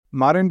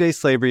Modern-day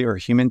slavery or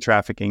human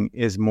trafficking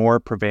is more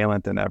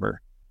prevalent than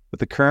ever. With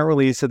the current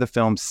release of the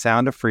film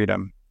Sound of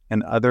Freedom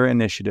and other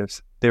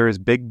initiatives, there is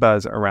big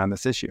buzz around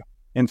this issue.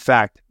 In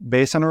fact,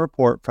 based on a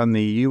report from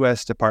the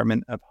U.S.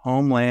 Department of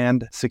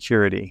Homeland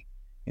Security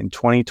in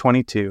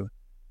 2022,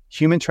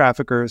 human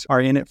traffickers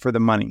are in it for the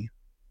money,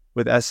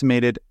 with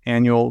estimated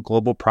annual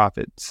global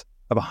profits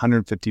of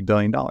 $150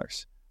 billion.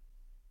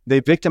 They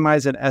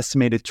victimize an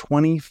estimated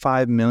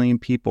 25 million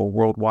people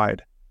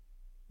worldwide,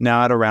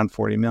 now at around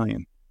 40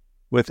 million,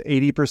 with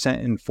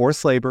 80% in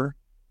forced labor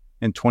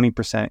and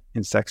 20%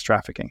 in sex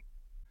trafficking.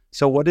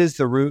 So what is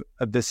the root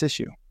of this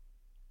issue?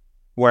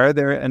 Why are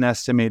there an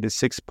estimated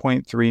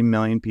 6.3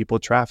 million people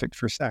trafficked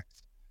for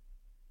sex?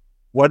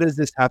 What does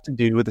this have to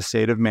do with the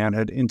state of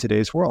manhood in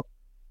today's world?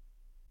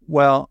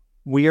 Well,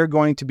 we are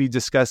going to be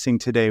discussing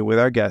today with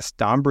our guests,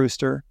 Don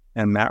Brewster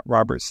and Matt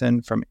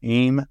Robertson from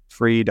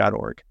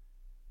aimfree.org.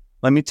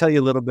 Let me tell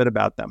you a little bit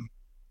about them.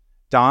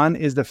 Don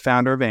is the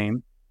founder of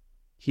AIM.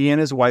 He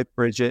and his wife,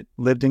 Bridget,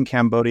 lived in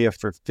Cambodia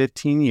for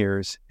 15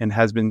 years and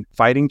has been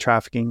fighting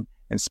trafficking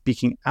and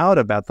speaking out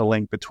about the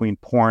link between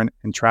porn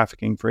and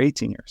trafficking for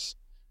 18 years.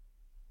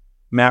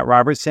 Matt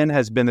Robertson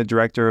has been the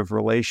Director of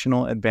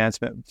Relational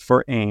Advancement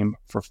for AIM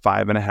for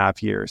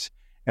 5.5 years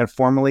and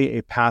formerly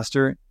a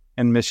pastor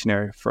and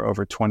missionary for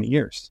over 20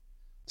 years.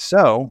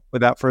 So,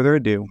 without further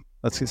ado,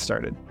 let's get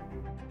started.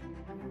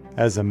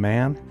 As a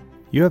man,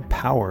 you have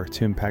power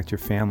to impact your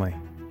family,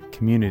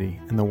 community,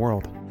 and the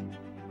world.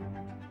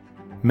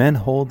 Men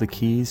hold the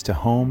keys to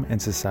home and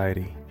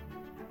society.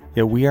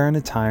 Yet we are in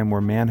a time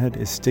where manhood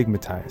is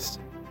stigmatized,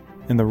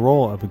 and the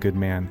role of a good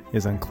man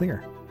is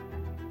unclear.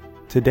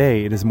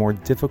 Today, it is more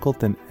difficult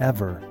than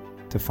ever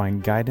to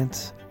find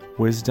guidance,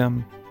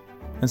 wisdom,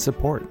 and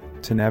support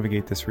to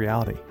navigate this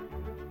reality.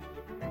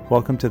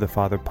 Welcome to the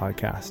Father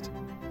Podcast,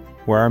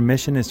 where our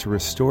mission is to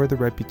restore the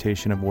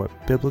reputation of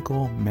what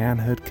biblical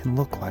manhood can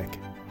look like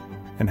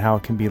and how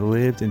it can be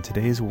lived in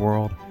today's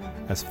world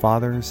as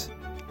fathers,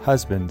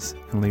 husbands,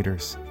 and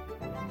leaders.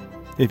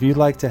 If you'd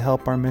like to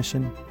help our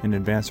mission and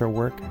advance our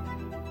work,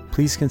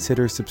 please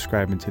consider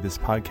subscribing to this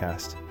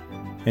podcast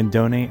and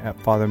donate at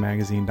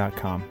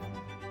fathermagazine.com.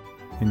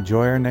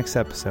 Enjoy our next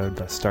episode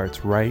that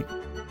starts right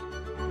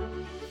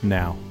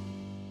now.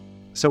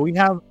 So we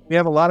have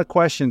a lot of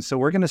questions, so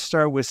we're going to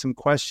start with some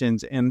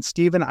questions. And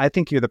Stephen, I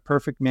think you're the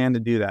perfect man to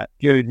do that.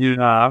 Good.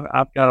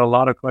 I've got a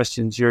lot of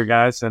questions here,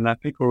 guys, and I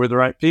think we're with the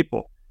right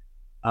people.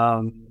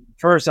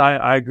 First,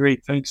 I agree.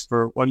 Thanks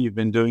for what you've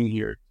been doing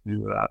here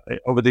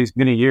over these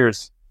many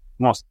years,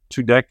 almost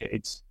 2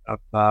 decades of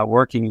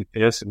working at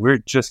this. And we're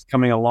just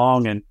coming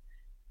along, and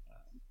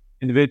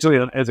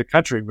individually as a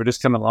country, we're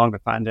just coming along to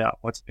find out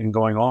what's been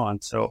going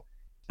on. So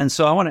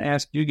I want to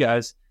ask you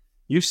guys,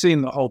 you've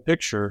seen the whole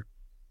picture.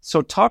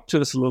 So talk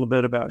to us a little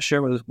bit about,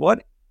 share with us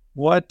what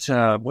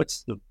are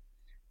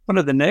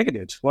the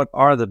negatives? What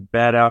are the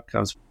bad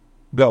outcomes?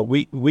 Well,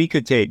 we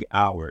could take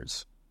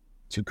hours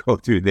to go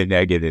through the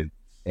negative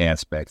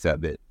aspects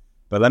of it,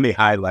 but let me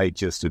highlight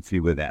just a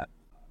few of them.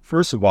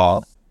 First of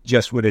all,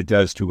 just what it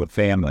does to a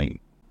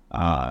family.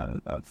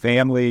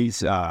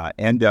 Families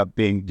end up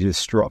being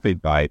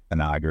destroyed by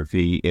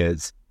pornography.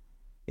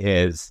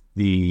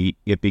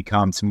 It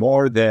becomes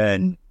more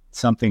than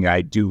something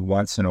I do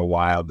once in a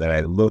while, that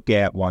I look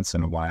at once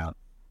in a while,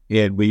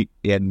 and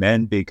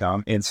men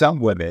become, and some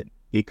women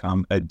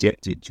become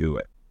addicted to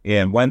it.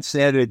 And once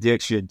that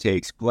addiction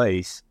takes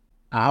place,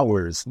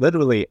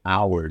 literally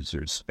hours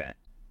are spent.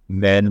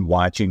 Men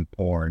watching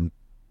porn.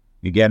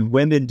 Again,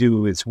 women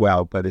do as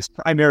well, but it's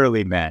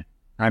primarily men.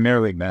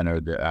 Primarily men are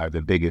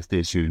the biggest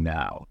issue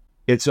now.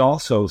 It's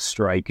also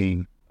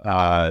striking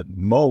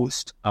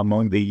most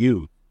among the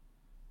youth.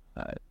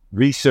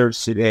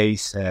 Research today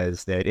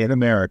says that in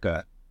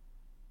America,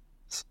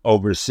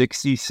 over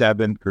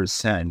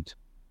 67%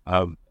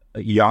 of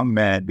young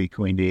men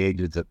between the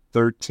ages of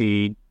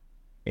 13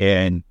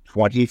 and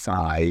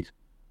 25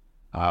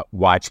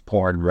 watch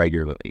porn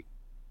regularly.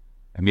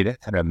 I mean,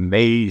 that's an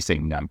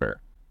amazing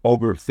number.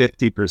 Over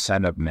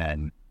 50% of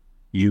men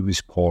use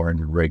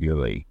porn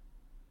regularly.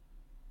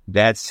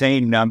 That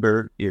same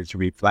number is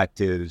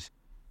reflective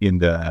in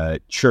the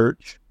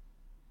church.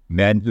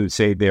 Men who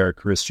say they are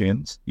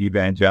Christians,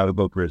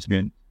 evangelical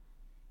Christians,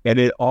 and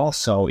it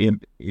also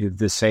is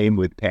the same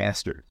with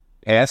pastors.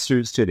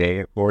 Pastors today,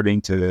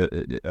 according to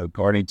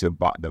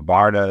the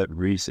BARDA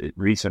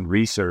recent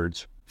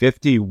research,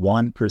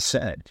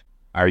 51%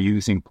 are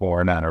using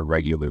porn on a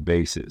regular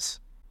basis.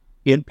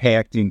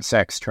 Impacting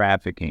sex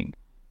trafficking.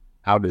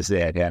 How does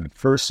that happen?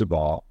 First of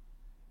all,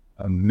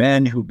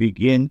 men who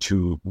begin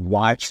to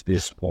watch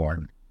this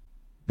porn,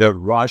 the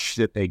rush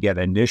that they get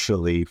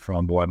initially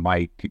from what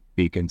might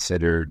be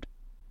considered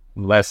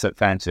less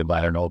offensive,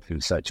 I don't know if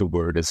there's such a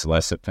word as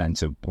less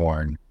offensive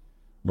porn,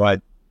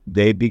 but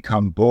they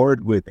become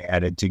bored with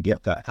that, and to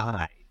get the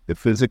high, the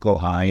physical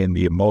high and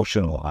the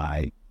emotional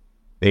high,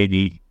 they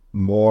need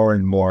more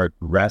and more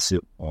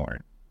aggressive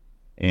porn.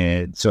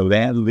 And so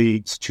that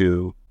leads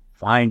to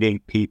finding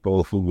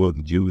people who will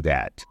do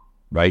that,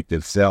 right? To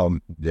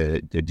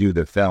do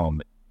the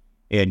film.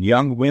 And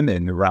young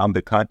women around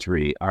the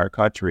country, our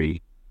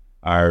country,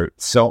 are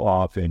so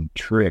often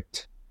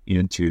tricked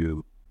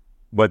into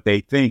what they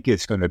think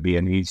is going to be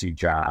an easy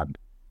job,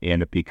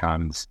 and it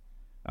becomes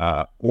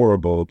a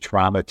horrible,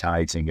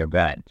 traumatizing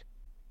event.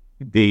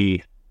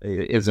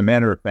 As a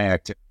matter of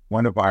fact,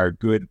 one of our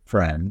good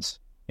friends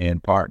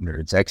and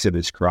partners,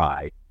 Exodus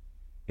Cry,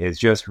 has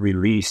just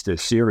released a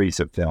series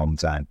of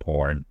films on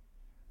porn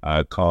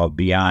called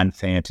Beyond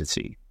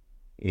Fantasy.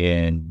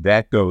 And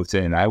that goes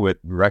in, I would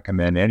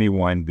recommend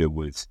anyone that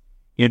was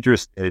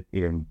interested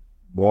in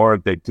more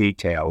of the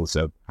details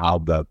of how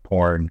the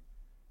porn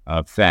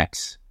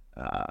affects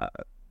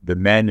the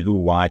men who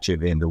watch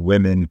it and the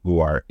women who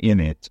are in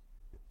it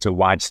to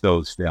watch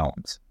those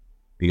films.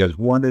 Because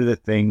one of the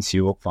things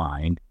you'll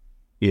find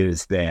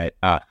is that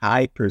a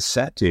high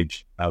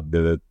percentage of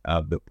the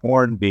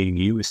porn being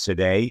used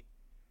today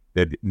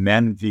that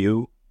men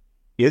view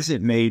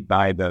isn't made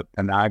by the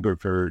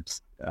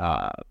pornographers,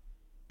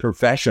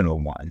 professional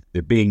one.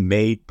 They're being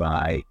made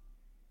by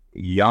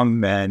young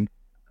men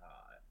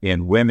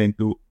and women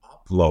who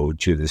upload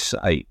to the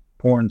site,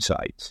 porn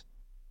sites.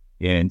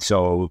 And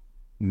so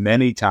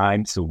many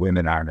times the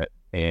women aren't,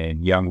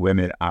 and young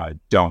women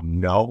don't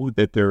know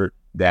that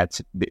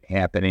that's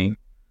happening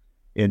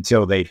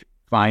until they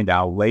find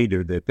out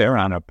later that they're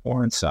on a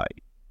porn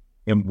site.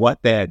 And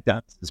what that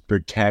does is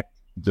protect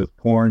the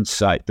porn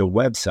site, the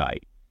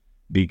website,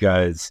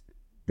 because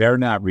they're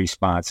not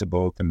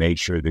responsible to make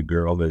sure the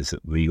girl is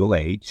at legal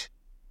age,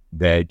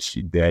 that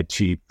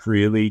she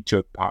freely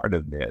took part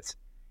of this.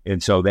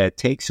 And so that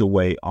takes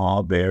away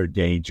all their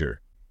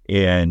danger.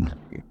 And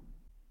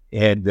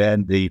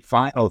then the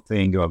final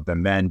thing of the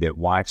men that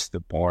watch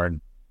the porn,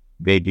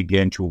 they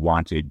begin to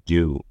want to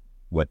do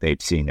what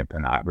they've seen in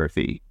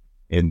pornography.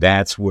 And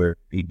that's where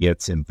he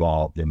gets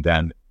involved in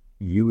them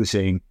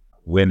using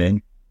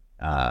women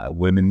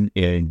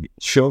and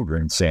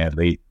children,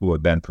 sadly, who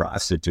have been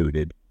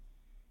prostituted,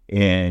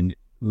 and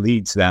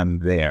leads them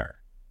there.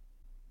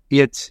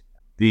 It's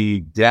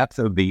the depth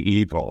of the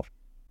evil.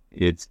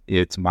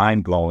 It's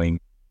mind-blowing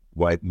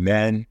what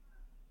men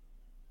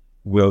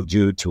will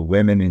do to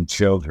women and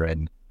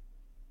children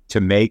to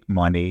make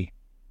money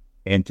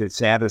and to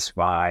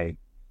satisfy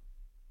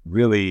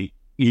really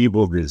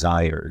evil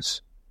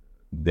desires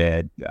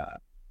that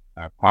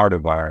are part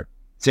of our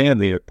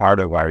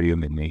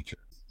human nature.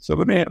 So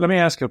let me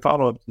ask a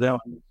follow-up to that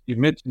one. You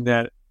mentioned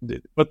that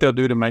what they'll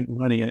do to make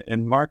money,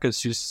 and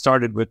Marcus just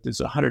started with this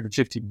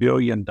 $150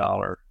 billion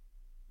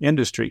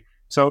industry.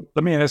 So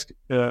let me ask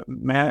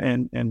Matt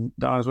and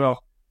Don as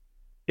well.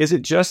 Is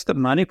it just the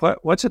money?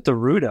 What's at the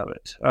root of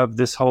it, of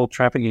this whole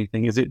trafficking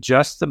thing? Is it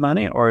just the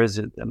money, or is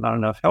it not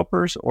enough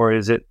helpers, or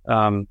is it,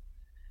 I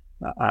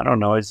don't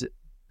know,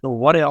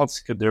 what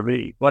else could there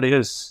be? What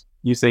is,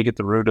 you think, at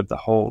the root of the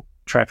whole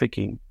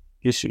trafficking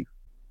issue?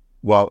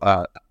 Well,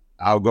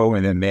 I'll go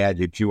in and Matt,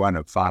 if you want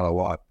to follow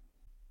up.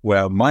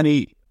 Well,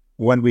 money,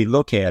 when we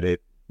look at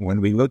it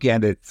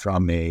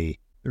from a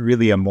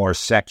more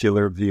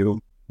secular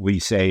view, we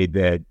say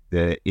that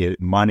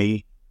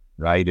money,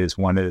 right, is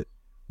one of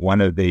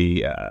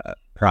the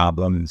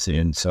problems.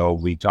 And so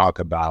we talk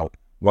about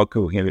what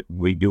could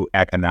we do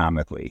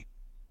economically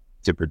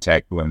to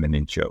protect women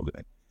and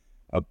children.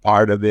 A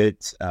part of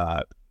it,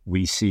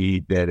 we see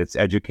that it's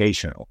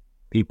educational.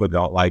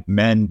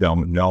 Men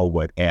don't know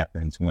what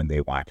happens when they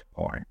watch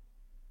porn,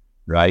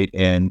 right?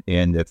 And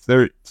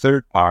the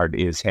third part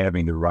is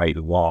having the right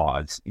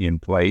laws in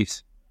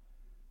place.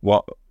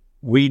 Well,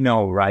 we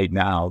know right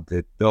now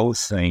that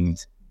those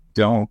things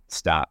don't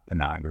stop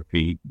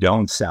pornography,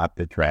 don't stop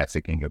the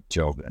trafficking of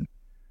children,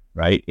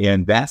 right?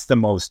 And that's the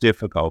most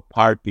difficult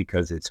part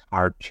because it's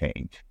hard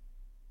change,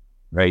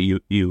 right?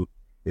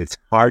 It's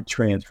hard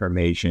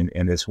transformation,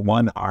 and it's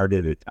one heart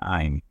at a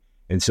time.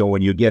 And so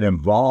when you get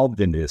involved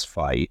in this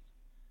fight,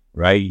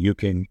 right,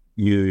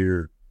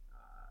 your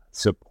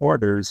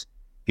supporters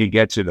can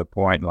get to the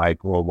point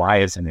like, well, why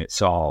isn't it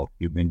solved?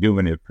 You've been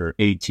doing it for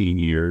 18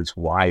 years.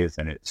 Why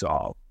isn't it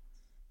solved?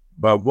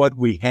 But what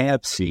we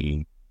have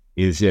seen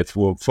is if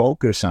we'll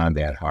focus on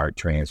that heart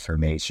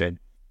transformation,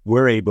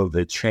 we're able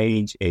to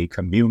change a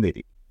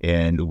community.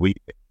 And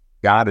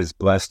God has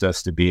blessed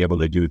us to be able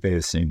to do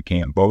this in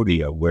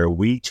Cambodia, where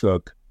we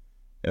took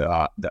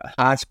the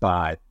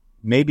hotspot,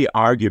 maybe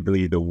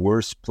arguably the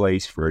worst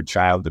place for a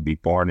child to be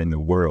born in the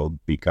world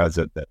because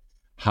of the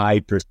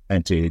high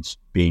percentage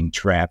being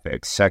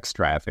sex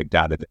trafficked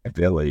out of the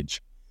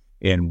village.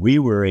 And we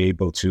were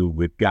able to,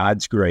 with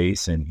God's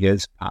grace and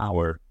His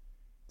power,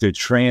 to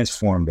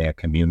transform that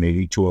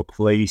community to a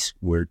place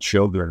where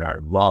children are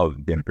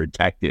loved and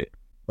protected.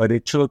 But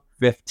it took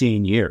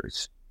 15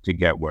 years to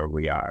get where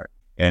we are.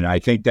 And I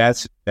think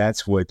that's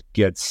what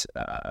gets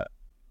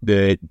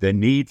the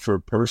need for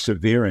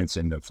perseverance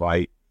in the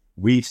fight.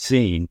 We've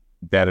seen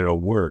that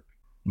it'll work,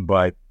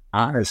 but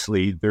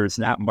honestly, there's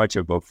not much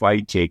of a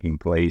fight taking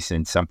place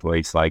in some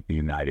place like the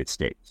United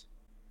States,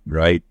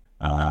 right?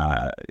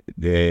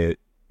 When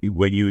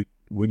you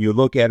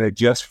look at it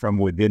just from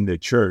within the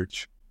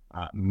church,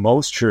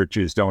 Most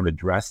churches don't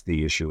address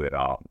the issue at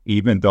all,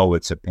 even though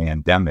it's a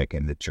pandemic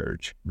in the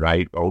church,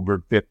 right? Over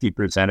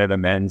 50% of the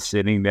men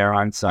sitting there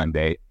on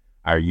Sunday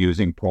are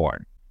using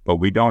porn. But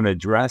we don't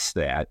address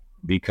that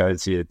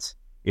because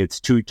it's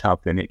too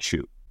tough an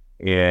issue.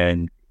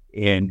 And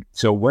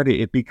so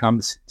it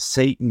becomes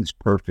Satan's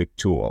perfect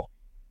tool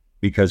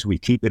because we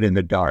keep it in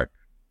the dark,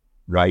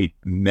 right?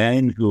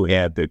 Men who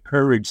have the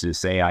courage to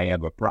say, I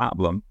have a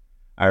problem,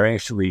 are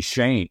actually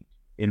shamed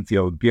and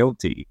feel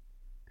guilty.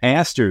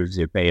 Pastors,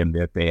 if they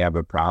admit they have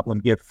a problem,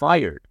 get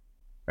fired,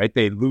 right?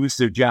 They lose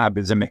their job.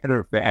 As a matter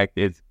of fact,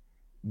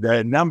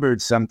 the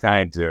numbers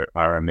sometimes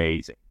are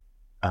amazing.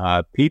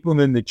 People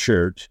in the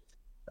church,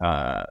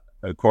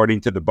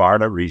 according to the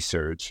BARDA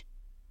research,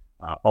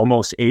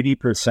 almost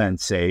 80%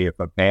 say if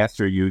a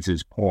pastor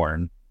uses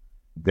porn,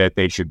 that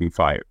they should be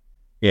fired.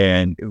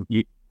 And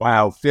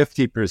while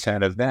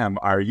 50% of them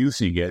are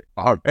using it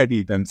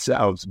already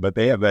themselves, but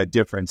they have a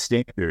different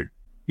standard.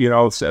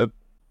 So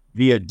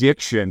the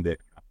addiction that,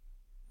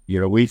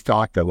 we've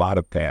talked to a lot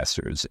of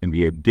pastors, and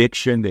the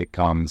addiction that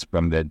comes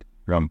from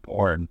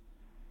porn,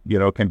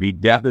 can be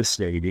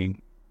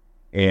devastating.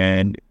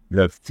 And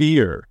the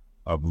fear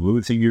of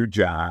losing your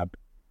job,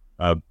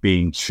 of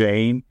being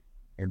shamed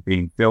and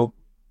being filled,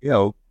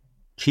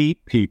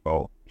 keep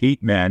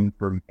men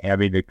from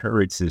having the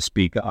courage to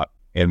speak up.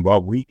 And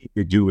what we need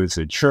to do as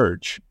a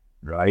church,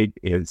 right,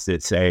 is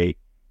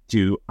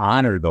to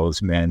honor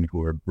those men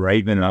who are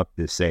brave enough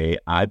to say,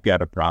 I've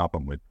got a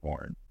problem with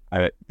porn.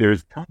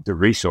 There's tons of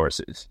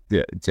resources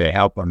to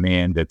help a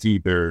man that's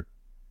either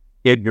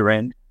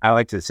ignorant. I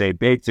like to say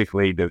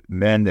basically the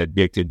men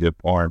addicted to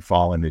porn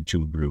fall into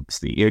two groups.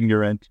 The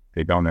ignorant,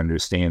 they don't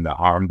understand the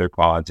harm they're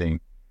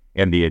causing,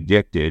 and the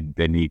addicted,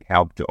 they need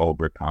help to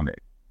overcome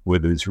it. Well,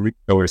 there's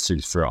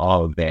resources for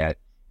all of that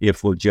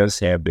if we'll just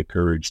have the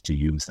courage to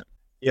use them.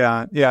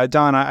 Yeah,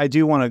 Don, I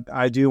do want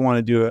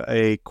to do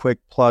a quick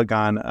plug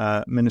on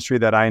a ministry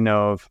that I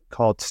know of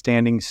called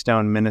Standing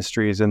Stone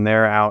Ministries, and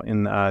they're out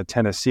in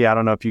Tennessee. I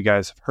don't know if you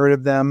guys have heard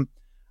of them,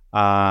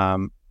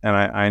 and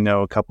I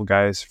know a couple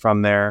guys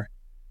from there.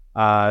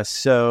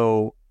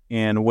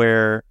 And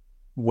where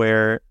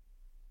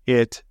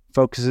it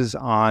focuses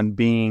on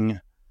being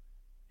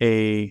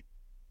a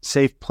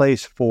safe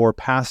place for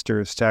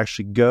pastors to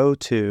actually go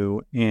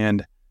to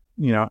and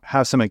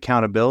have some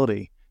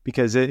accountability,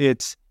 because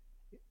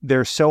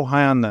they're so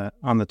high on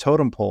the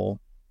totem pole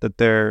that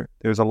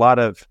there's a lot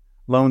of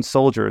lone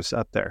soldiers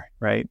up there,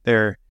 right?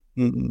 A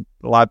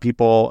lot of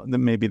people that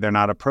maybe they're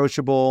not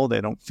approachable, they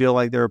don't feel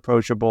like they're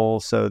approachable,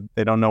 so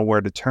they don't know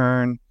where to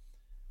turn,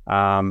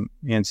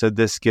 and so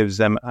this gives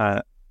them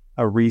a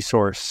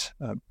resource,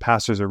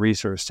 pastors a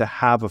resource to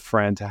have a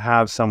friend, to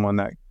have someone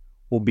that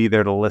will be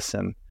there to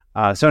listen.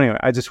 So anyway,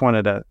 I just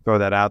wanted to throw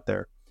that out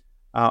there.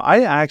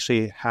 I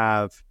actually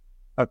have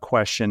a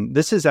question.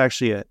 This is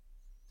actually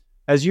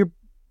as you've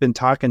been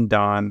talking,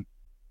 Don,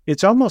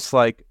 it's almost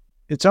like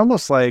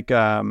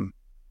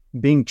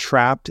being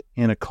trapped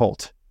in a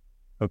cult,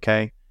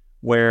 okay,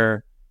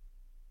 where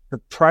the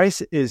price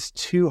is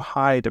too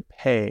high to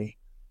pay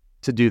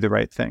to do the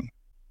right thing.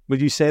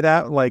 Would you say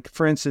that? Like,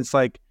 for instance,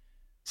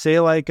 say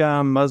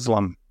a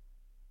Muslim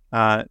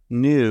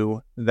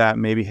knew that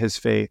maybe his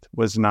faith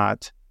was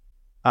not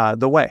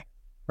the way,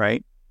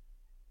 right?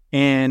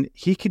 And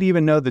he could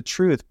even know the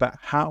truth, but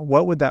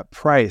what would that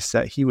price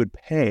that he would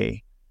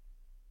pay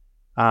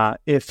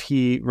if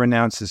he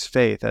renounced his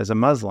faith as a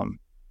Muslim?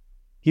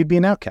 He'd be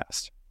an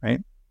outcast,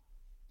 right?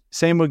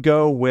 Same would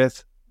go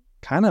with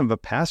kind of a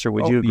pastor.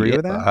 Would you agree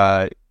with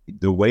that?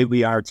 The way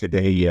we are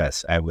today,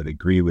 yes, I would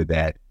agree with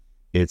that.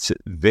 It's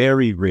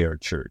very rare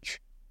church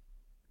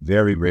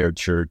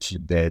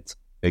that,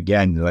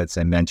 again, as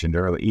I mentioned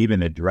earlier,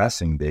 even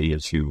addressing the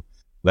issue,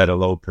 let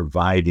alone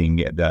providing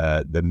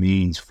the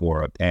means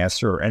for a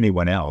pastor or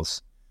anyone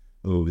else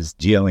who is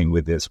dealing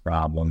with this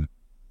problem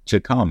to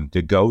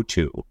go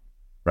to,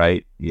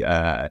 right?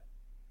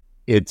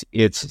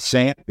 It's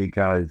sad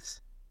because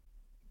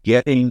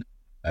getting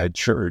a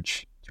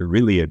church to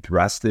really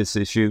address this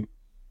issue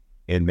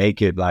and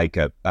make it like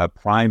a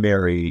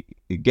primary,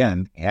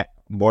 again,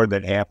 more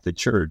than half the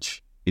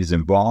church is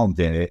involved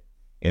in it,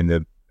 and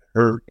the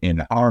hurt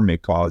and harm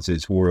it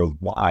causes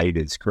worldwide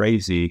is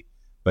crazy.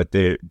 But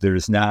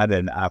there's not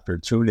an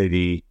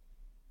opportunity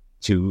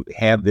to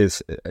have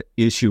this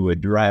issue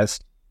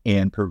addressed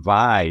and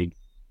provide,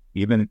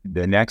 even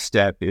the next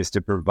step is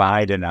to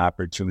provide an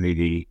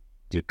opportunity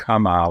to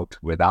come out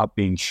without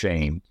being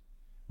shamed,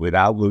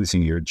 without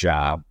losing your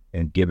job,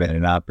 and given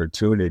an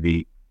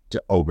opportunity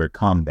to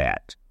overcome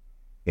that.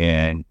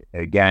 And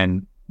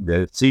again,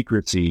 the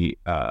secrecy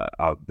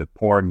of the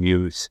porn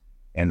use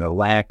and the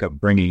lack of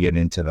bringing it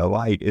into the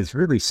light is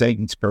really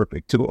Satan's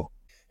perfect tool.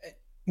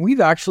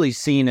 We've actually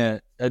seen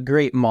a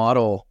great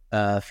model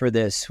for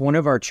this. One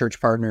of our church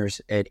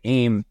partners at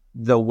AIM,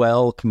 the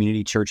Well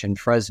Community Church in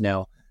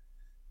Fresno,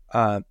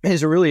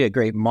 is really a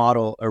great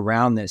model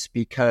around this,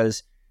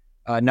 because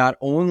not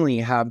only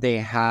have they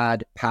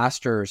had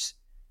pastors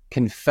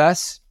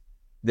confess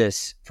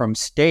this from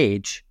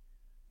stage,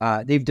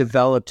 they've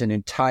developed an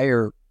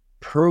entire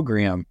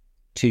program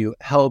to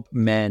help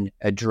men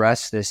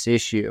address this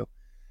issue.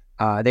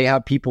 They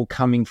have people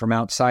coming from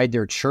outside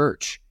their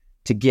church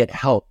to get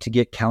help, to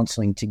get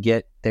counseling, to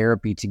get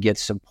therapy, to get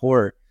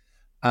support.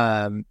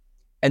 And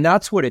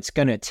that's what it's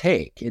going to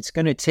take. It's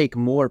going to take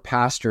more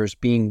pastors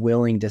being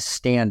willing to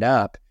stand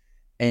up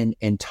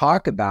and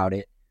talk about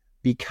it,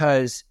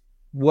 because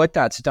what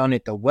that's done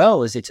at the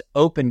well is it's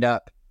opened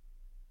up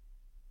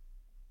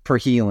for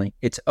healing.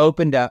 It's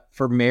opened up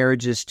for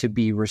marriages to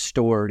be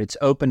restored. It's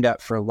opened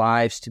up for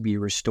lives to be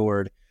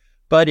restored.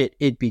 But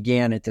it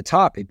began at the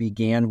top. It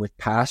began with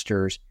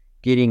pastors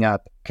getting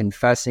up,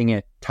 confessing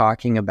it,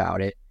 talking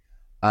about it,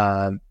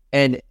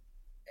 and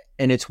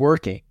it's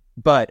working.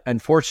 But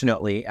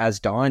unfortunately, as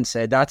Don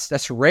said,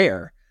 that's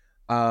rare.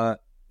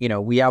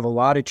 We have a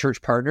lot of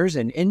church partners,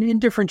 and in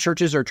different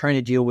churches are trying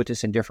to deal with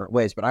this in different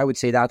ways. But I would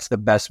say that's the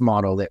best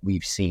model that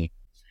we've seen.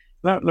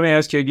 Let me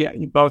ask you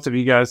again, both of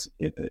you guys.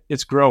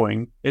 It's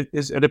growing.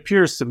 It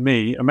appears to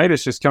me, or maybe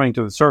it's just coming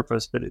to the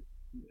surface, but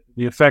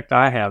the effect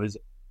I have is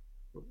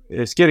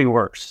it's getting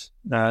worse.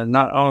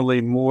 Not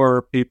only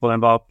more people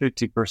involved,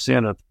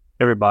 50% of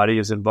everybody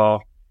is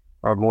involved,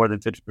 or more than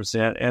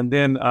 50%, and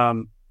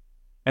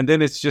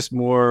then it's just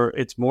more.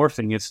 It's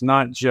morphing. It's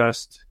not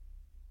just.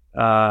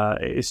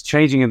 It's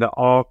changing into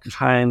all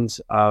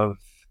kinds of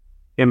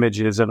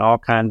images and all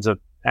kinds of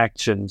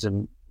actions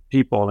and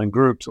people and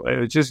groups.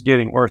 It's just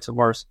getting worse and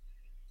worse.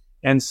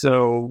 And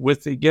so,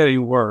 with it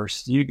getting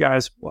worse, you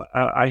guys,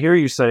 I hear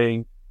you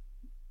saying,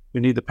 we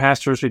need the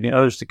pastors, we need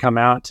others to come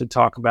out to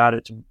talk about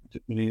it.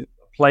 We need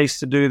a place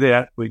to do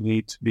that. We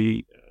need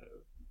to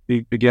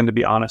begin to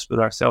be honest with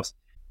ourselves.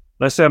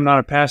 Let's say I'm not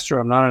a pastor,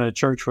 I'm not in a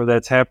church where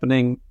that's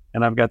happening,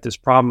 and I've got this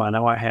problem. I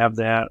know I have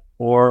that,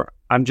 or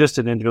I'm just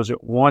an individual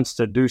that wants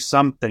to do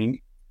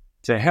something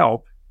to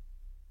help.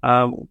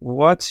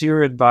 What's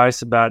your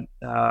advice about?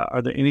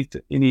 Are there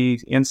any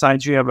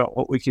insights you have about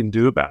what we can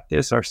do about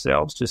this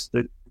ourselves? Just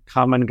the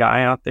common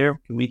guy out there,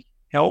 can we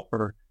help,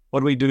 or what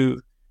do we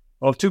do?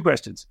 Well, two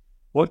questions.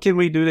 What can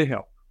we do to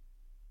help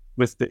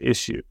with the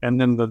issue?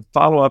 And then the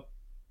follow-up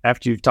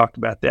after you've talked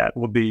about that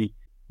will be,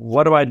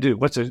 what do I do?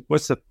 What's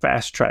the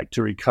fast track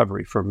to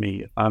recovery for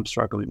me if I'm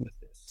struggling with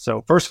this?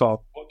 So first of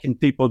all, what can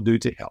people do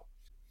to help?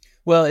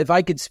 Well, if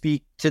I could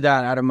speak to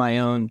that out of my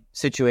own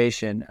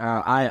situation,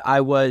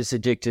 I was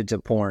addicted to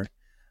porn,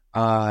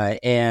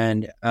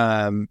 and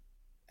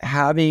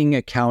having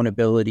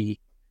accountability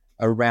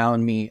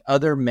around me,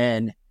 other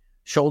men,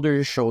 shoulder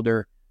to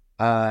shoulder,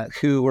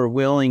 who were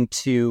willing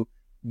to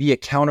be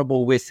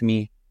accountable with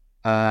me,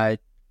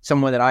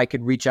 someone that I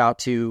could reach out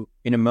to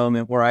in a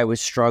moment where I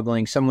was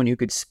struggling, someone who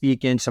could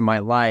speak into my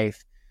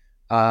life,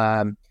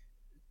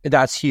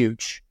 that's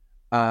huge.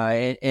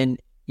 And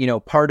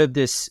part of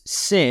this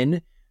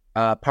sin,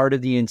 part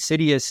of the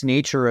insidious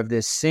nature of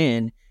this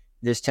sin,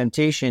 this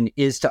temptation,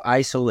 is to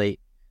isolate,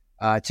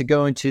 to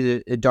go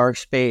into the dark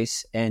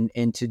space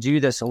and to do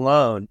this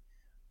alone.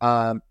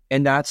 And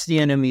that's the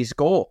enemy's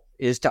goal,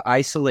 is to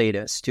isolate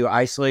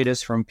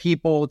us from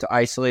people, to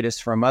isolate us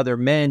from other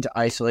men, to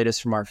isolate us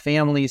from our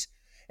families.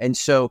 And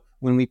so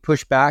when we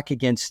push back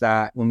against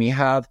that, when we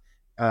have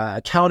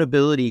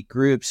accountability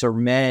groups or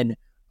men,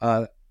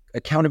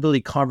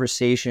 accountability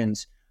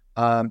conversations,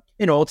 and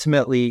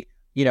ultimately,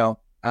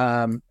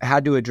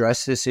 had to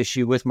address this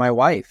issue with my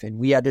wife, and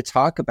we had to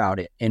talk about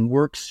it and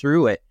work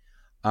through it.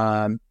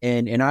 And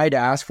I had to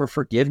ask for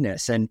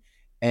forgiveness.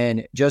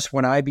 And just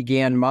when I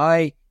began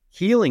my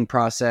healing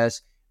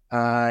process,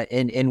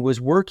 and was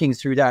working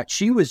through that,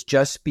 she was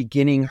just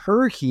beginning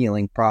her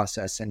healing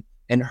process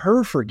and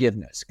her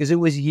forgiveness, because it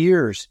was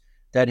years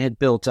that had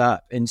built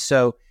up. And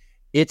so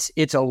it's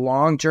a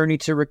long journey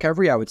to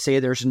recovery. I would say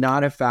there's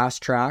not a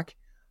fast track.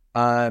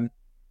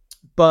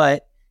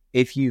 But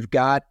if you've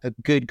got a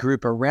good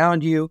group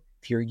around you,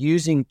 if you're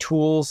using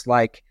tools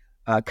like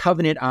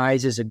Covenant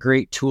Eyes is a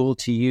great tool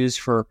to use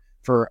for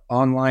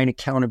online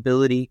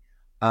accountability.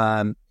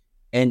 And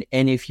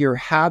if you're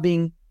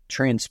having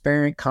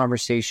transparent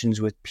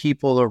conversations with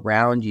people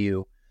around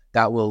you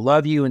that will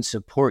love you and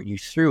support you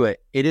through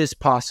it, it is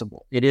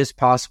possible. It is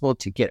possible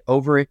to get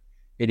over it.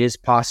 It is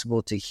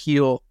possible to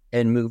heal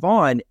and move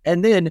on.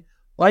 And then,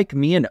 like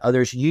me and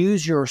others,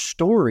 use your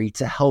story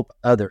to help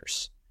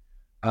others,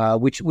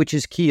 which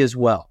is key as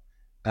well.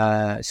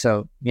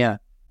 So, yeah.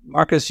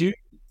 Marcus,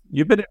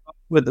 you've been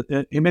with,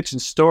 you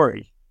mentioned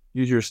story,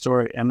 use your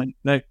story. And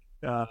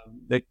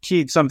that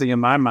keyed something in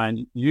my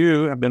mind.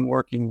 You have been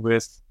working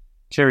with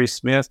Terry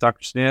Smith,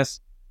 Dr. Smith,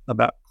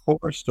 about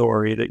core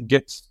story that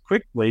gets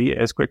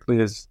as quickly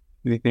as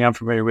anything I'm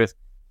familiar with,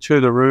 to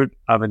the root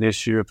of an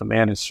issue if a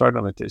man is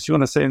struggling with this. You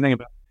want to say anything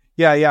about it?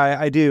 Yeah,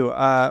 I do.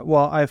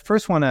 Well, I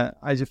first want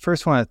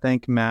to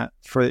thank Matt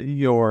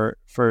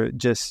for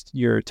just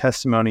your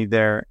testimony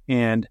there.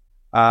 And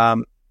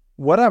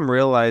what I'm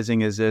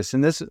realizing is this,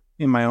 and this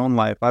in my own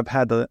life, I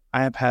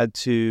have had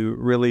to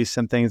release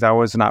some things I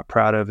was not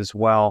proud of as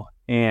well.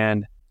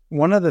 And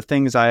one of the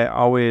things I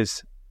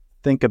always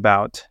think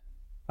about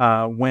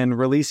when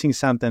releasing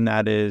something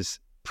that is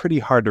pretty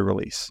hard to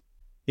release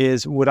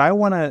is, would I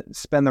want to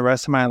spend the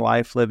rest of my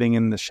life living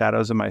in the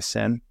shadows of my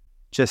sin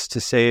just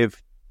to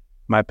save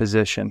my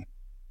position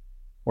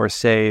or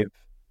save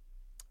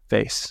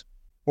face,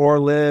 or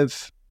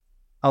live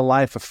a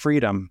life of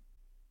freedom?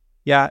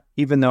 Yeah,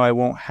 even though I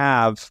won't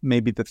have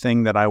maybe the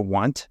thing that I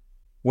want,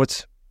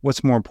 what's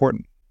more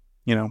important,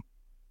 you know?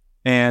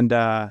 And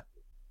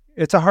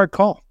it's a hard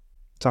call.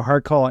 It's a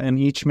hard call, and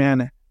each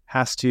man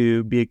has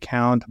to be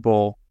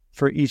accountable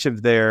for each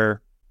of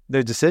their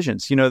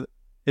decisions. You know,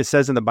 it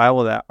says in the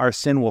Bible that our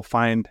sin will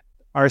find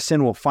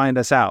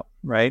us out,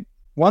 right?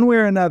 One way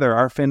or another,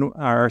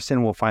 our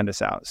sin will find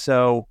us out.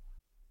 So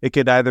it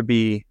could either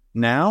be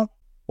now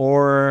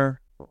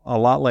or a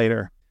lot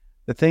later.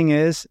 The thing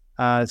is,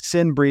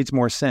 sin breeds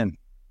more sin.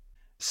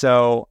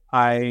 So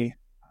when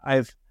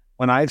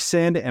I've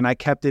sinned and I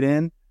kept it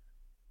in,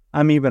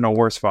 I'm even a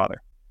worse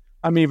father.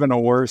 I'm even a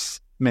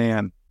worse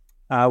man.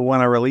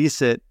 When I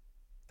release it,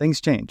 things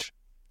change.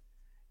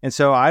 And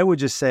so I would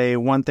just say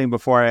one thing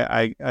before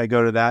I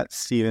go to that,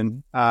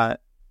 Stephen. If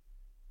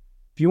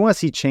you want to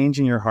see change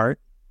in your heart,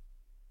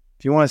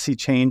 if you want to see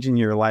change in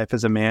your life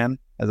as a man,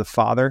 as a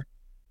father,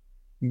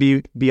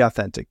 be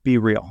authentic, be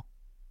real.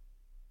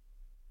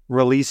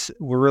 Release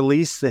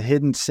the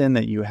hidden sin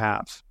that you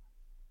have.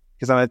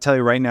 Because I'm going to tell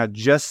you right now,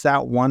 just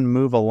that one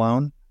move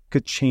alone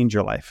could change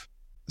your life.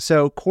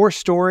 So core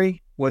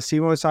story, what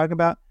Stephen was talking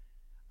about,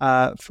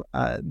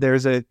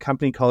 there's a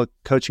company called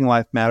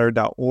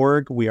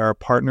coachinglifematter.org. We are a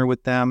partner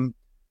with them.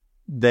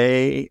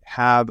 They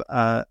have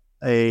an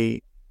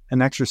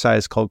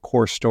exercise called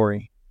Core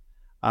Story.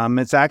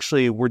 It's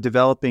actually, we're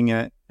developing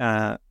it.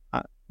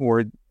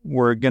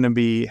 We're going to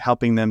be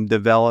helping them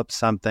develop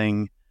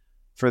something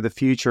for the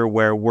future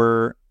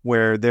where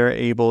they're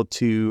able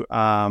to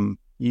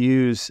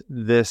use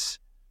this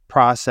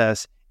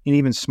process in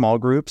even small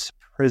groups,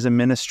 prison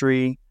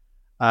ministry,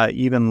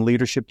 even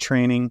leadership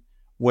training,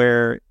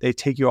 where they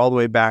take you all the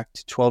way back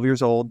to 12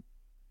 years old,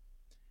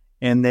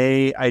 and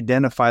they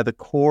identify the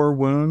core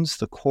wounds,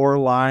 the core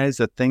lies,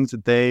 the things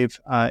that they've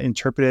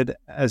interpreted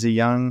as a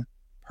young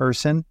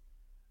person.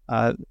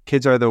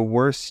 Kids are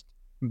the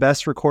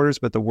best recorders,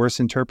 but the worst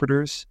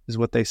interpreters is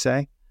what they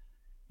say.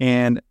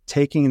 And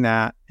taking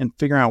that and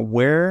figuring out,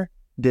 where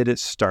did it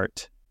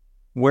start?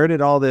 Where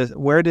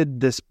did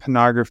this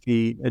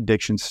pornography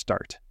addiction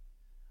start?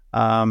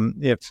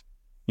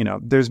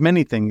 There's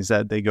many things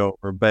that they go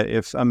over, but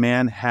if a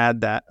man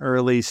had that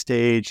early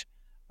stage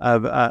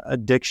of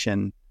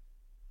addiction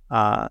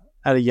at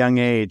a young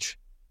age,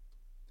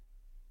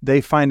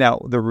 they find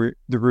out the root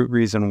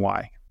reason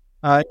why.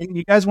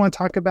 You guys want to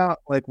talk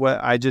about like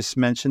what I just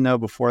mentioned though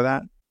before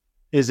that?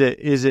 Is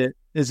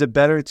it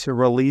better to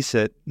release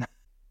it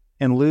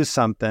and lose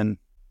something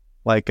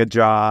like a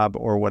job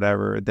or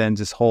whatever than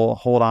just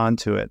hold on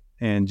to it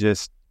and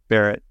just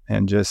bear it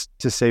and just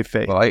to save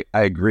face? Well,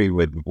 I agree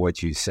with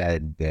what you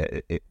said.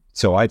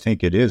 So I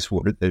think it is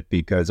worth it,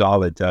 because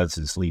all it does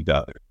is lead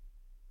others,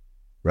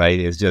 right?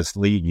 It's just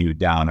lead you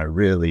down a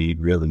really,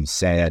 really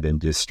sad and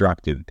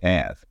destructive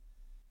path.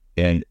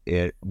 And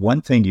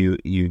one thing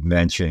you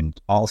mentioned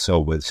also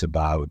was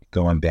about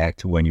going back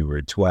to when you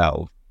were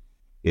 12.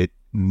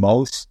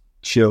 Most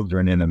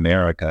children in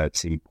America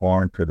see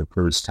porn for the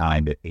first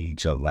time at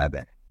age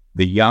 11.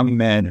 The young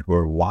men who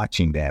are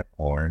watching that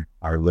porn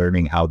are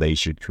learning how they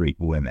should treat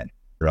women,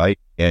 right?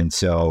 And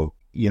so,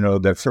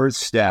 the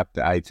first step,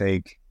 I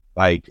think,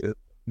 like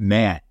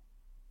Matt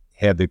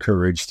had the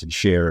courage to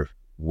share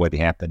what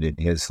happened in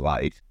his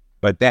life,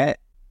 but that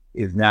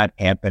is not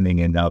happening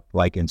enough,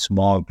 like in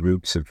small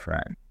groups of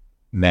friends,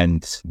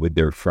 men with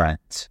their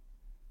friends,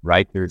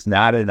 right? There's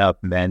not enough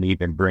men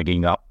even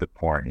bringing up the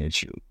porn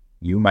issue.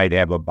 You might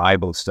have a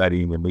Bible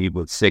study and meet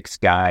with 6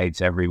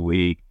 guys every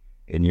week,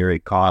 and you're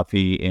at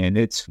coffee, and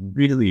it's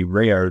really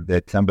rare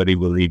that somebody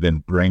will even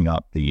bring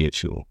up the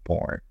issue of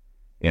porn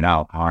and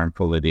how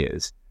harmful it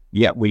is.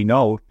 Yet we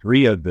know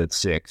 3 of the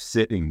 6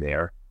 sitting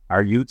there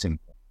are using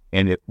porn.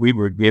 And if we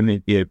were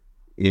given,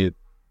 if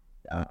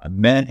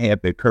men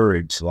have the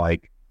courage,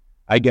 like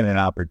I get an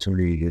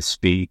opportunity to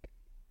speak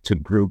to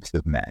groups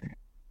of men,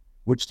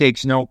 which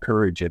takes no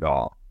courage at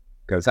all,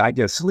 because I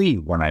just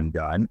leave when I'm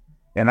done.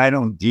 And I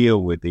don't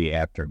deal with the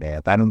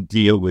aftermath. I don't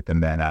deal with the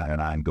men on an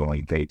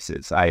ongoing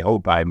basis. I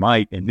hope I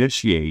might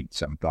initiate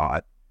some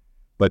thought,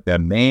 but the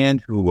man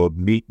who will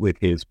meet with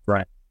his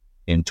friend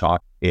and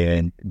talk,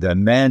 and the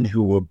men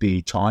who will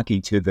be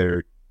talking to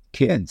their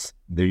kids,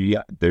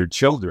 their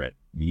children,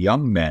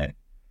 young men,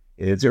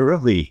 as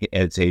early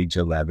as age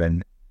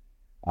 11,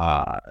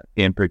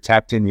 in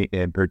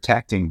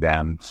protecting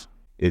them,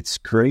 it's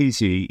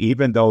crazy.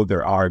 Even though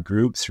there are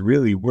groups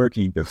really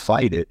working to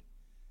fight it,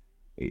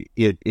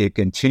 it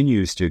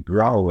continues to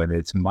grow, and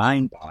it's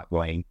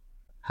mind-boggling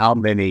how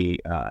many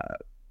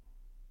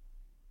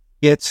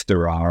hits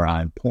there are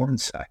on porn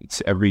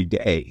sites every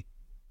day,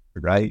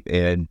 right?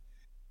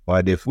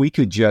 But if we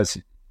could just,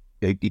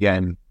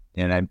 again,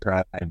 and I'm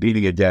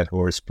beating a dead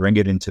horse, bring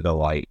it into the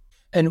light.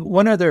 And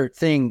one other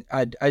thing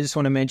I just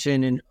want to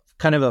mention, and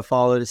kind of a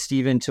follow to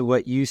Stephen, to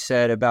what you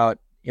said about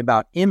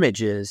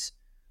images.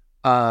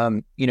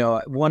 One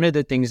of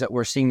the things that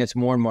we're seeing that's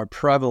more and more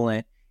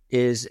prevalent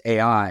is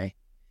AI,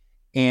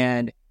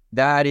 and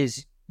that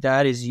is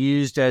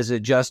used as a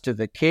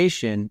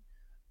justification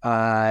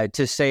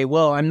to say,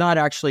 well, I'm not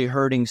actually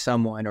hurting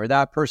someone, or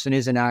that person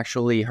isn't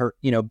actually hurt,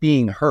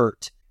 being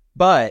hurt.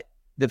 But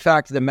the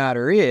fact of the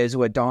matter is,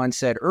 what Don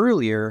said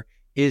earlier,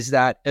 is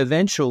that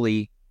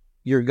eventually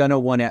you're going to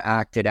want to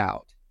act it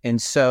out.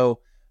 And so,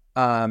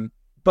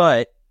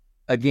 but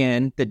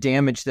again, the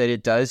damage that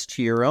it does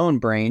to your own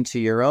brain, to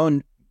your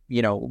own,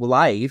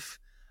 life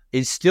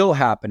is still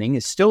happening,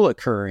 is still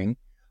occurring,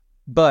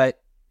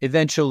 but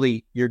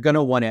eventually you're going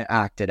to want to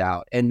act it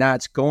out. And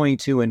that's going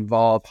to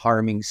involve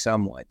harming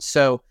someone.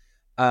 So,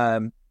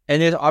 and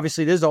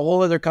obviously there's a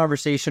whole other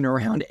conversation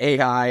around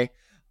AI,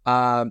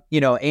 and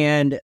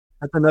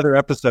that's another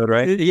episode,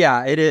 right?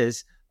 Yeah, it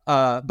is.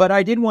 But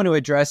I did want to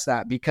address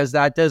that because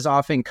that does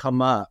often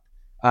come up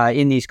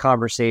in these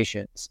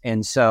conversations.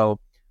 And so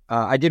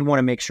I did want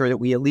to make sure that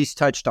we at least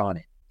touched on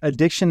it.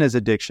 Addiction is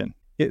addiction.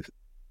 If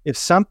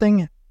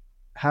something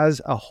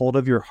has a hold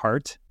of your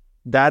heart,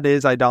 that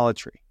is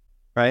idolatry,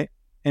 right?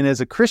 And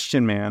as a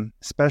Christian man,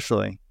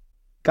 especially,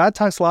 God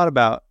talks a lot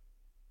about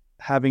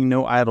having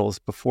no idols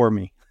before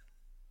me,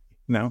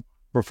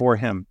 before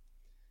him.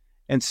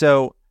 And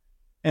so,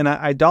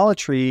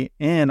 idolatry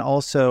and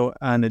also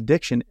an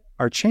addiction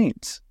are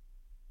chains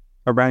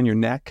around your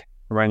neck,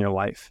 around your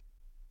life.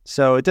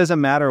 So it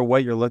doesn't matter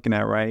what you're looking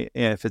at, right?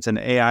 If it's an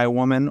AI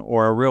woman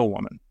or a real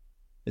woman,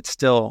 it's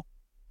still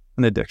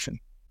an addiction.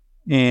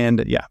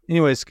 And yeah,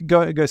 anyways,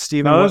 go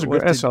Stephen. No,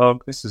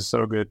 this is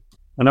so good.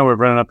 I know we're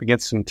running up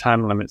against some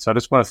time limits, so I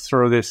just want to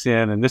throw this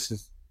in, and this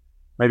is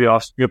maybe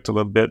off script a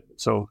little bit,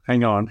 so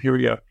hang on. Here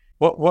we go.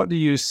 What do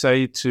you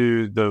say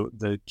to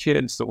the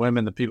kids, the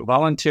women, the people,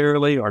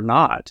 voluntarily or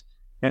not,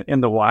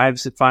 and the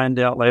wives that find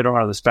out later,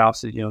 or the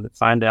spouses, that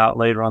find out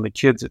later on, the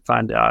kids that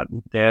find out,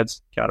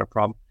 dad's got a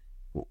problem?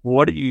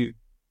 What do you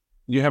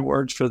have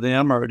words for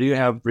them, or do you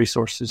have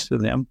resources for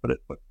them?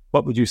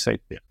 What would you say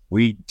to them?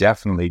 We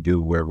definitely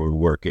do where we're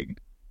working,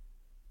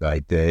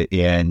 right?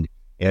 And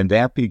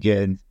that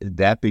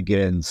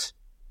begins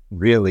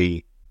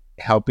really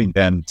helping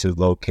them to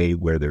locate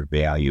where their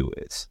value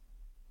is,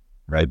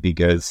 right?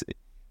 Because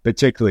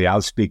particularly,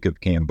 I'll speak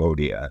of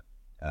Cambodia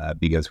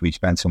because we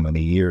spent so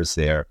many years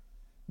there.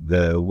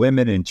 The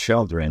women and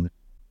children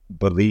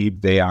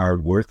believe they are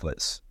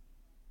worthless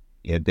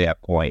at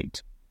that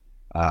point.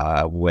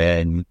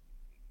 When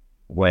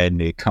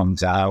it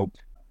comes out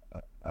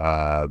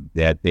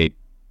that they've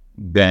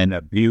been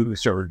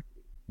abused or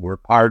were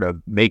part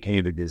of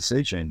making the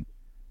decision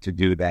to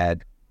do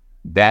that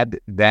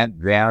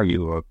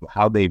value of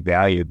how they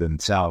value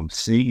themselves,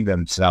 seeing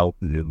themselves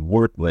as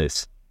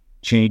worthless,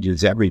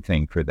 changes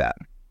everything for them,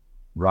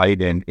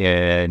 right?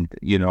 And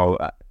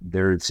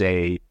there's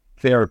a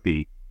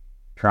therapy,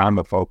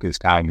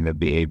 trauma-focused cognitive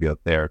behavioral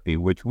therapy,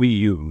 which we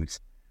use,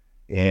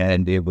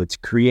 and it was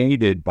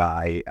created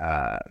by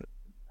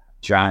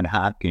John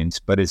Hopkins,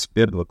 but it's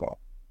biblical.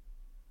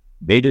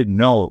 They didn't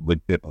know it was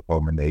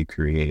biblical when they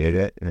created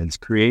it, and it's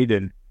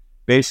created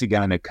basically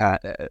on a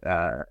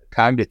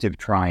cognitive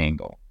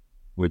triangle,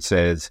 which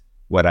says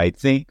what I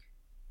think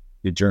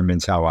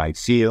determines how I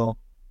feel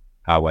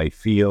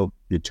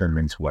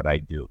determines what I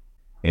do.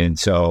 And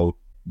so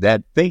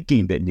that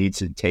thinking that needs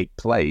to take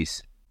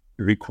place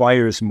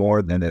requires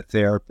more than a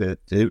therapist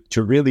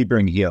to really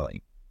bring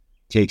healing.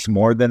 Takes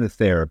more than a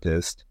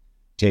therapist,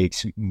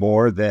 takes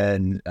more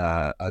than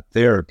a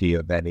therapy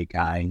of any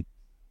kind.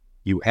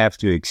 You have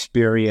to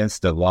experience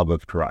the love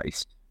of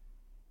Christ.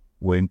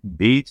 When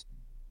these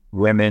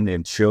women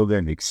and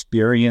children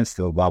experience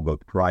the love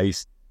of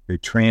Christ, the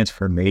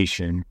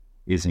transformation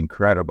is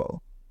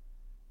incredible.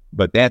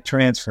 But that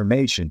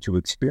transformation, to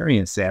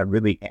experience that,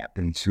 really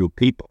happens through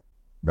people,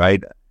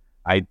 right?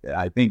 I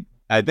think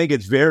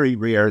it's very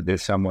rare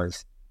that someone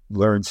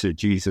learns that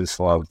Jesus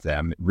loves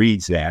them,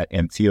 reads that,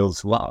 and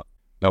feels love.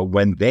 But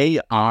when they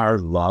are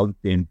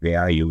loved and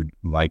valued,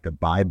 like the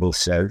Bible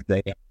says,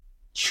 that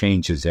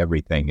changes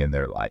everything in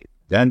their life.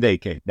 Then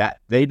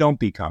they don't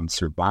become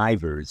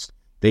survivors;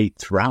 they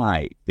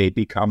thrive. They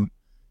become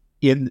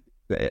in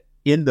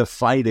the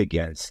fight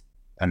against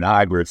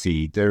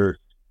pornography.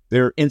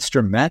 They're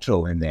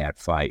instrumental in that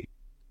fight.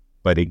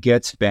 But it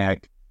gets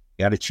back.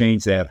 Got to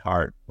change that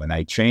heart. When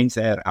I change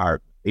that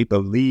heart, they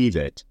believe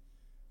it.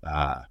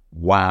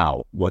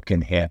 Wow, what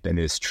can happen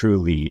is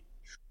truly,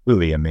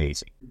 truly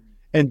amazing.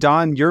 And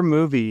Don, your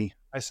movie,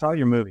 I saw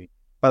your movie.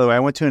 By the way, I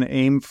went to an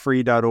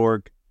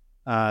aimfree.org.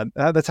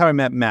 That's how I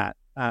met Matt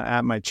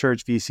at my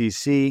church,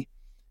 VCC,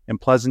 in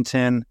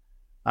Pleasanton.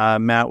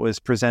 Matt was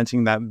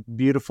presenting that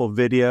beautiful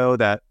video,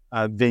 that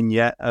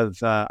vignette of,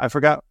 I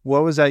forgot,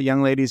 what was that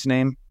young lady's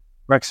name?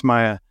 Rex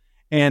Maya.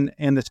 And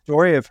the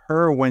story of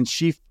her when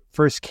she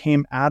first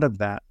came out of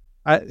that.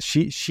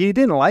 She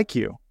didn't like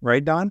you,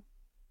 right, Don?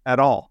 At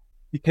all.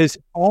 Because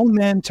all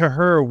men to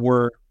her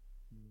were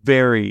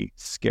very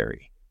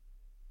scary.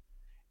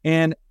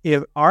 And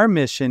if our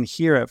mission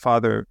here at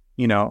Father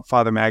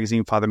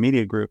Magazine, Father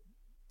Media Group,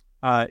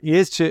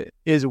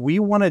 is we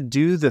want to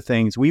do the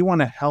things, we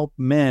want to help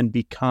men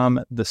become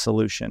the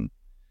solution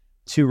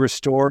to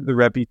restore the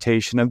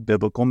reputation of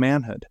biblical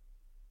manhood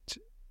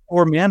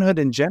or manhood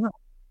in general,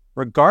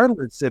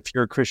 regardless if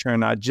you're a Christian or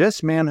not,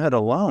 just manhood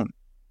alone.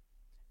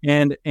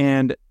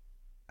 And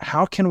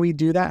how can we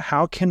do that?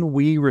 How can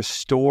we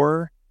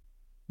restore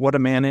what a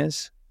man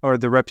is or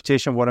the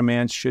reputation of what a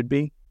man should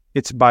be?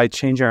 It's by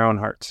changing our own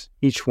hearts,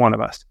 each one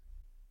of us,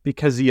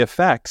 because the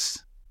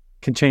effects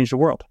can change the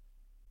world.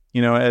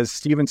 As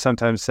Stephen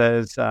sometimes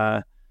says,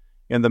 the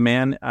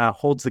man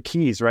holds the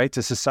keys, right,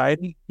 to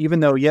society, even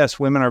though, yes,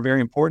 women are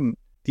very important.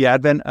 The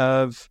advent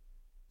of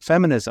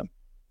feminism,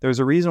 there's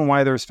a reason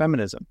why there's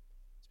feminism,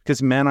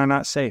 because men are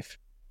not safe,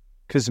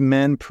 because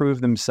men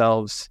prove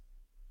themselves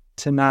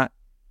to not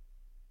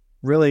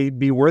really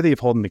be worthy of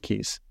holding the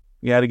keys.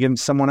 You got to give them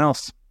to someone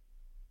else.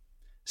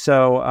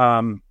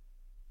 So,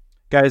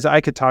 guys, I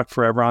could talk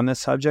forever on this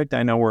subject.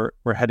 I know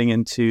we're heading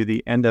into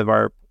the end of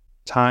our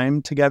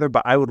time together,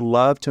 but I would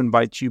love to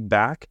invite you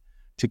back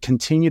to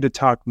continue to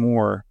talk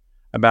more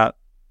about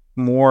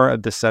more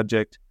of the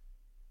subject.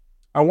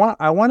 I want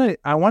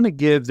to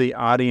give the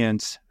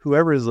audience,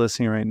 whoever is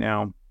listening right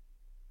now,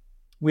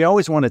 we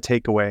always want a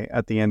takeaway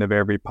at the end of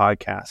every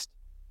podcast.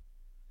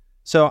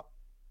 So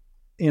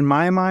in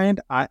my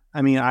mind,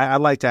 I'd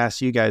like to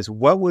ask you guys,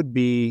 what would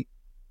be,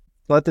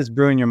 let this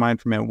brew in your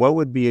mind for a minute, what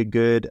would be a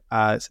good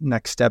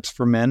next steps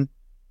for men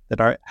that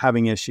are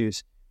having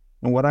issues?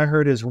 And what I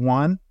heard is,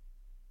 one,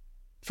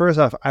 first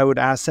off, I would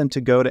ask them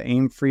to go to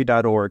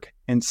aimfree.org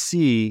and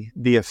see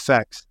the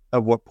effects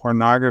of what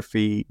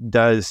pornography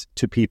does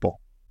to people.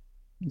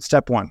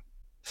 Step one.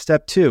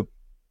 Step two,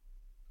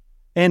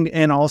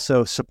 and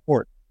also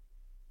support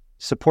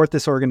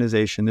this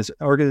organization. This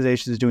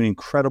organization is doing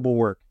incredible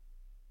work.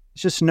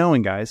 It's just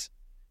knowing, guys.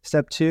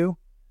 Step two,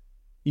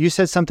 you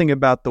said something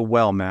about the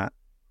well, Matt.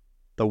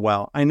 The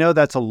well. I know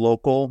that's a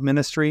local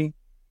ministry,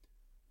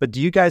 but do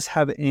you guys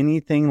have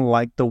anything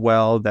like the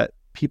well that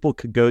people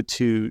could go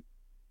to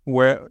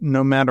where,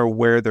 no matter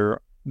where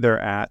they're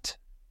at?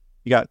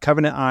 You got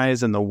Covenant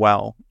Eyes and the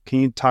well. Can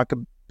you talk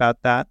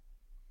about that?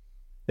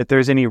 If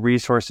there's any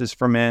resources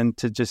for men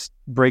to just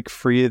break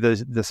free of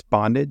this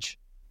bondage?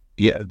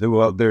 Yeah,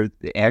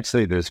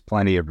 there's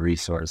plenty of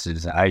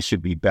resources. I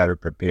should be better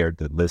prepared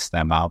to list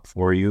them out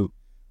for you,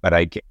 but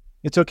I can't.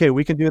 It's okay.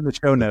 We can do it in the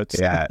show notes.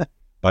 Yeah,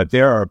 but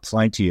there are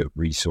plenty of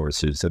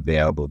resources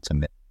available to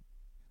men.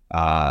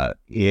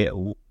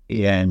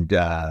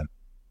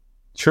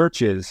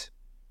 Churches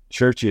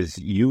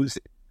use,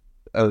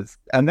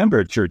 a number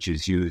of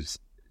churches use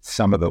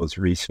some of those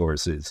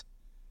resources,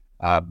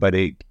 but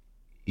it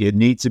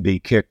needs to be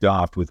kicked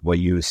off with what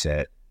you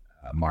said,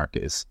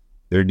 Marcus.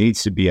 There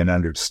needs to be an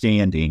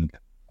understanding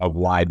of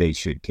why they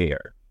should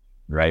care,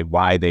 right?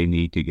 Why they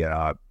need to get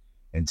up.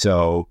 And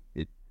so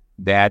you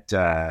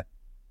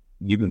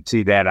can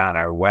see that on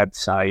our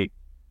website.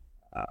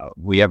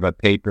 We have a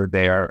paper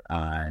there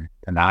on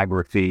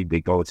pornography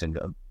that goes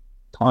into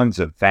tons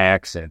of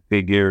facts and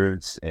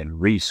figures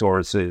and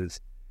resources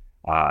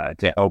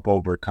to help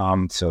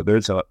overcome. So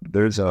there's a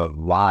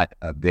lot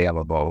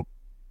available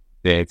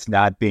that's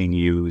not being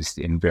used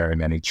in very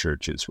many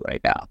churches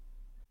right now.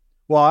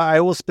 Well, I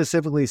will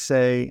specifically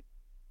say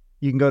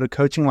you can go to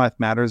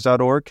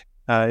coachinglifematters.org.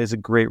 Is a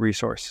great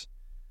resource.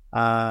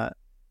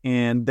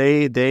 And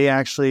they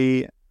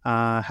actually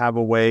have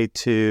a way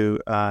to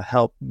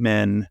help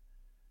men.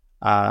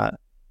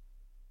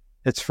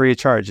 It's free of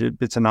charge.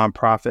 It's a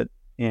nonprofit.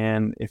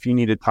 And if you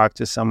need to talk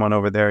to someone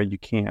over there, you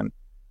can.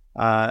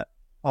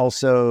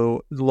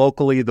 Also,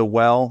 locally, the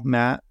well,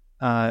 Matt,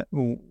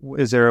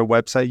 is there a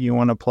website you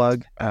want to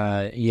plug?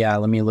 Yeah,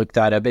 let me look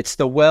that up. It's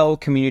the Well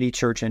Community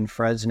Church in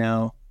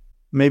Fresno.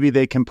 Maybe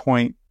they can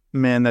point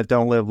men that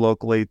don't live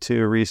locally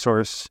to a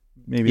resource.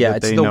 Maybe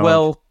it's the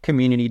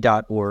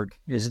wellcommunity.org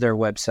is their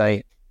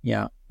website.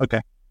 Yeah.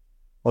 Okay.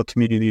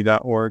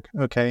 Wellcommunity.org.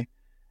 Okay.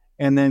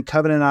 And then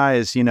Covenant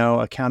Eyes,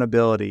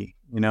 accountability.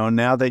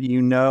 Now that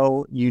you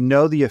know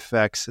the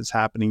effects that's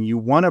happening, you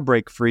want to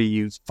break free.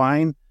 You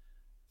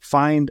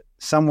find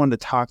someone to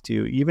talk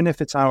to, even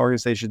if it's our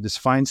organization. Just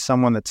find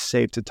someone that's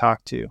safe to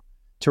talk to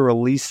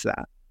release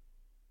that,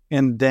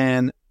 and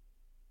then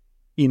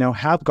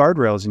have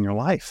guardrails in your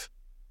life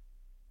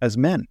as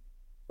men.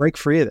 Break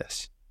free of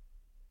this.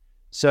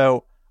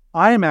 So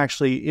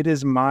it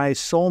is my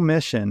sole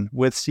mission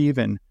with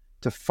Stephen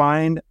to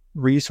find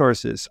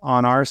resources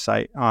on our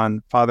site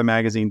on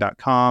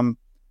fathermagazine.com,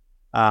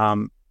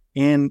 and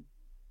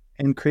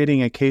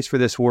creating a case for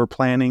this. We're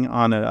planning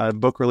on a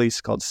book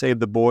release called Save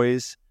the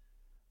Boys,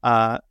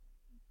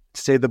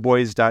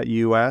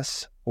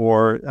 savetheboys.us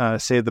or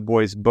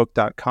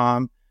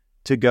savetheboysbook.com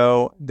to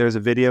go. There's a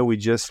video we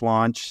just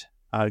launched.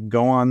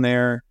 Go on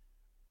there,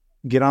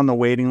 get on the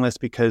waiting list,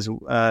 because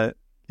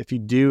if you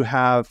do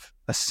have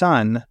a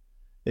son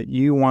that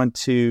you want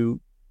to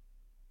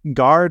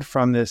guard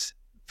from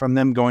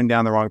them going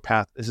down the wrong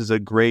path, this is a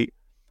great,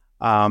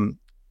 a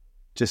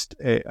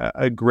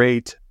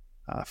great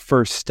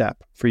first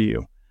step for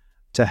you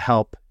to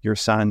help your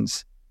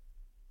sons,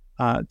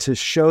 to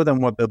show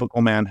them what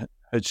biblical manhood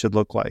fatherhood should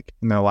look like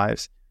in their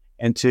lives,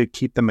 and to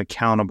keep them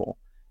accountable.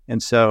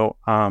 And so,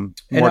 and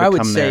I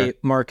would say,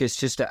 Marcus,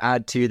 just to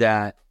add to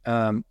that,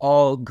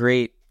 all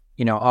great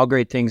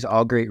things,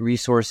 all great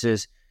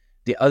resources.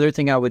 The other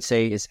thing I would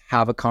say is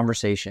have a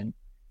conversation.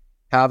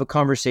 Have a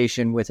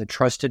conversation with a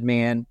trusted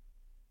man.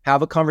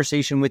 Have a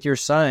conversation with your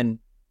son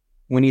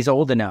when he's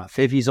old enough,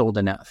 if he's old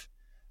enough.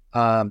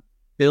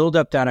 Build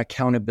up that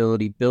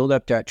accountability, build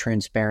up that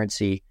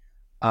transparency,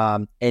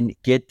 and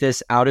get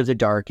this out of the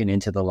dark and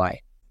into the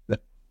light.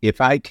 If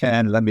I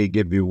can, let me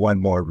give you one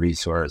more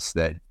resource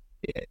that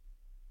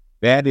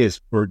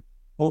is for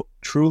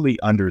truly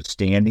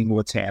understanding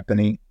what's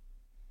happening.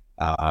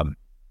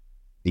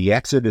 The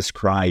Exodus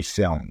Cry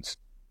films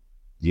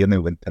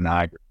dealing with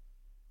pornography,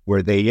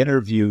 where they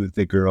interview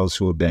the girls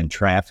who have been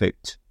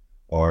trafficked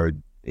or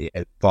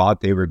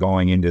thought they were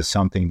going into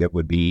something that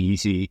would be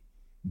easy.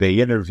 They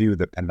interview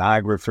the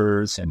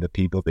pornographers and the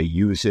people that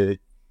use it.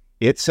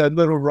 It's a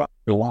little rough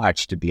to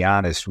watch, to be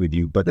honest with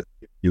you, but it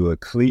gives you a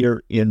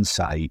clear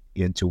insight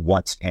into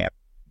what's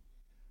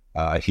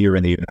happening here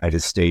in the United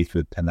States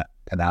with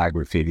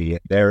pornography.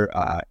 They're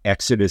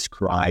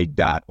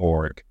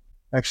exoduscry.org.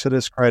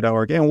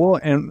 exoduscry.org.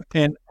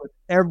 And with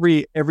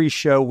every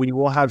show, we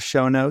will have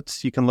show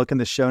notes. You can look in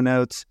the show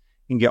notes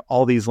and get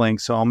all these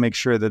links. So I'll make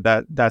sure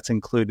that's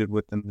included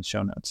within the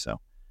show notes. So,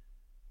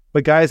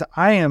 but guys,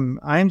 I am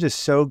just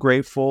so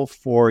grateful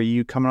for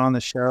you coming on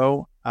the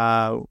show.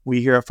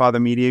 We here at Father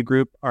Media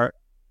Group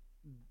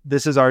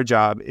this is our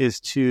job, is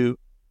to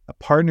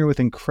partner with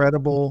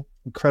incredible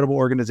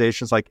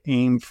organizations like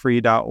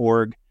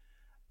aimfree.org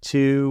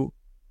to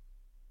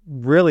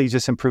really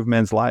just improve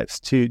men's lives,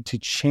 to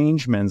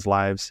change men's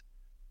lives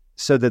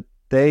so that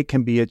they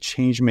can be a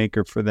change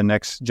maker for the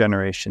next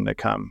generation to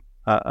come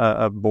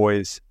of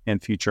boys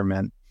and future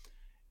men.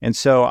 And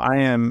so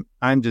I'm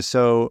just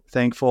so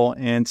thankful.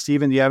 And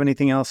Stephen, do you have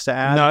anything else to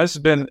add? No, it's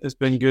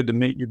been good to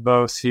meet you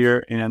both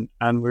here, and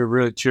we're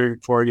really cheering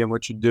for you and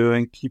what you're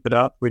doing. Keep it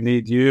up. We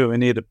need you. We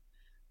need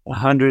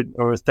 100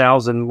 or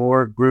 1,000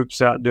 more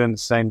groups out doing the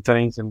same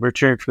things, and we're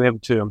cheering for them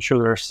too. I'm sure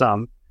there are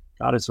some.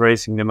 God is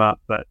raising them up,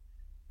 but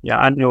yeah,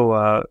 I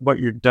know what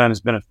you've done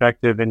has been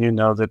effective, and you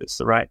know that it's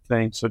the right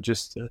thing. So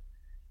just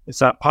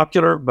it's not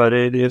popular, but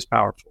it is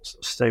powerful. So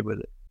stay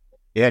with it.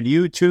 And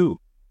you too.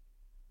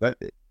 But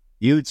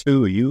you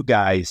too, you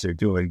guys are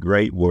doing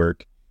great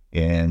work,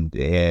 and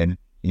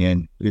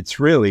it's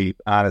really,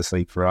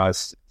 honestly, for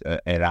us,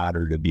 an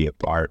honor to be a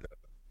part of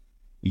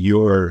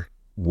your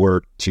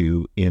work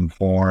to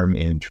inform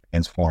and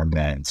transform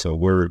men. So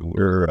we're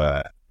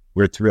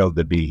thrilled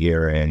to be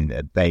here,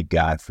 and thank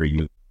God for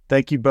you.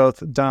 Thank you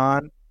both,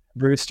 Don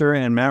Brewster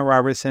and Matt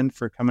Robertson,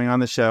 for coming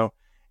on the show.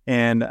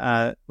 And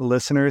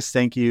listeners,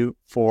 thank you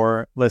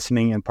for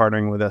listening and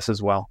partnering with us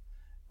as well.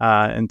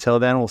 Until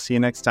then, we'll see you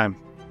next time.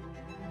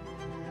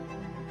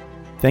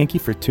 Thank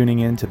you for tuning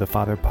in to the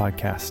Father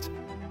Podcast.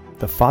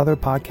 The Father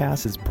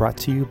Podcast is brought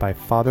to you by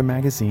Father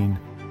Magazine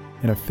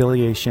in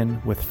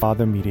affiliation with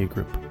Father Media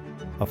Group,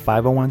 a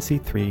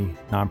 501c3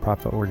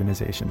 nonprofit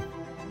organization.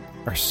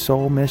 Our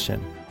sole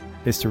mission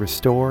is to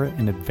restore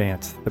and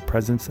advance the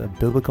presence of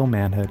biblical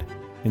manhood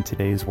in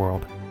today's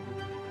world.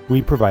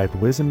 We provide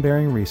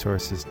wisdom-bearing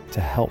resources to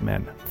help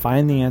men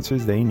find the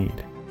answers they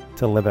need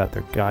to live out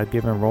their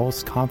God-given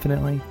roles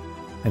confidently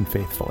and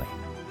faithfully.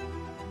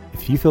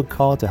 If you feel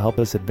called to help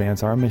us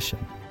advance our mission,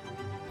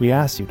 we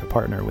ask you to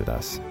partner with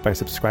us by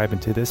subscribing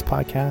to this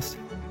podcast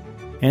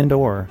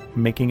and/or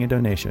making a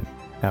donation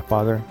at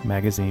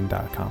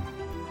fathermagazine.com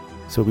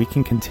so we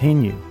can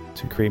continue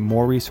to create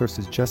more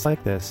resources just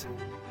like this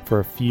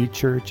for a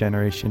future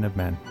generation of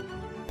men.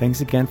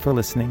 Thanks again for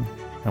listening,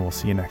 and we'll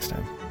see you next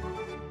time.